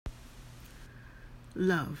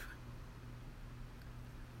Love.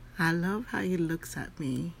 I love how he looks at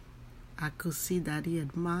me. I could see that he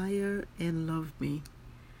admires and loves me.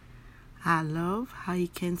 I love how he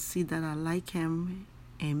can see that I like him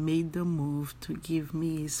and made the move to give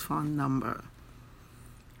me his phone number.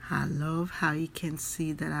 I love how he can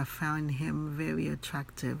see that I found him very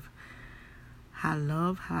attractive. I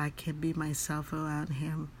love how I can be myself around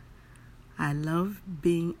him. I love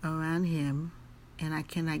being around him and I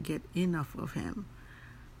cannot get enough of him.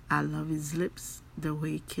 I love his lips, the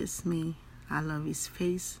way he kissed me. I love his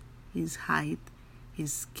face, his height,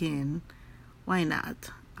 his skin. Why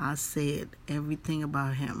not? I'll say it, everything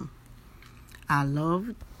about him. I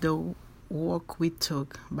love the walk we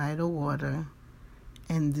took by the water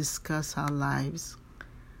and discuss our lives.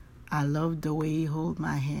 I love the way he held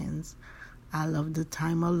my hands. I love the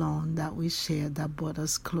time alone that we shared that brought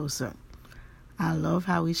us closer. I love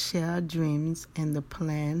how we share our dreams and the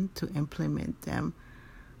plan to implement them.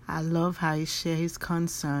 I love how he shared his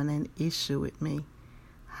concern and issue with me.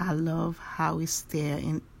 I love how we stare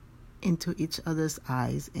into each other's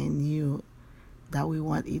eyes and knew that we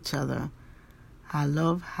want each other. I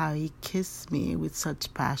love how he kissed me with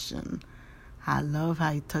such passion. I love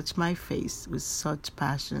how he touched my face with such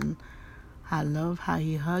passion. I love how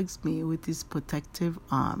he hugs me with his protective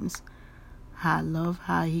arms. I love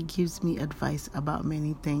how he gives me advice about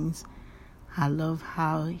many things. I love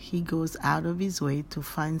how he goes out of his way to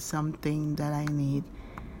find something that I need.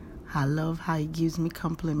 I love how he gives me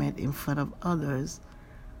compliment in front of others.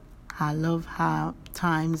 I love how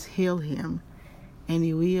times heal him and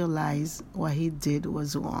he realized what he did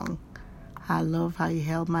was wrong. I love how he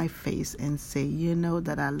held my face and say, "You know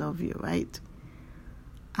that I love you, right?"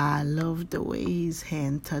 I love the way his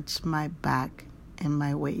hand touched my back and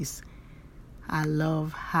my waist. I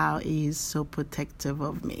love how he is so protective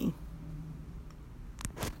of me.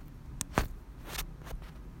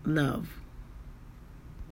 Love.